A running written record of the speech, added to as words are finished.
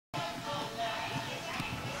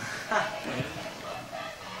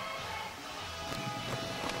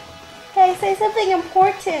say something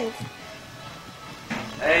important.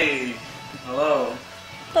 Hey, hello.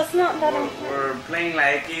 That's not that important. We're playing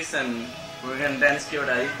like X and we're gonna dance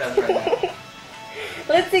quebraditas right now.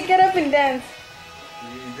 Let's see, get up and dance.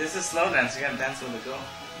 This is slow dance, you gotta dance with the girl.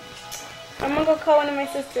 I'm gonna go call one of my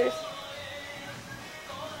sisters.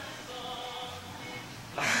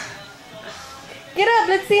 Get up,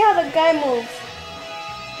 let's see how the guy moves.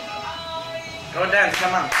 Go dance,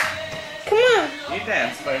 come on. Come on. You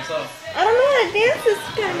dance by yourself. I don't know how to dance this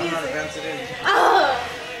kind I of don't know how to music. dance it in. Oh,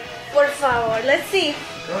 por favor, let's see.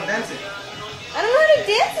 Go dance it. I don't know how to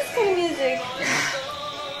dance this kind of music.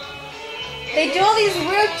 They do all these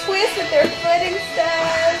weird twists with their foot and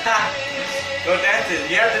stuff. Go dance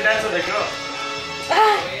it. You have to dance with a girl.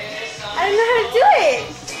 I don't know how to do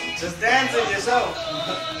it. Just dance it yourself.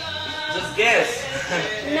 Just guess.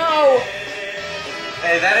 No.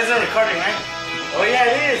 Hey, that isn't recording, right? Oh yeah,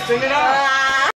 it is. Turn it off.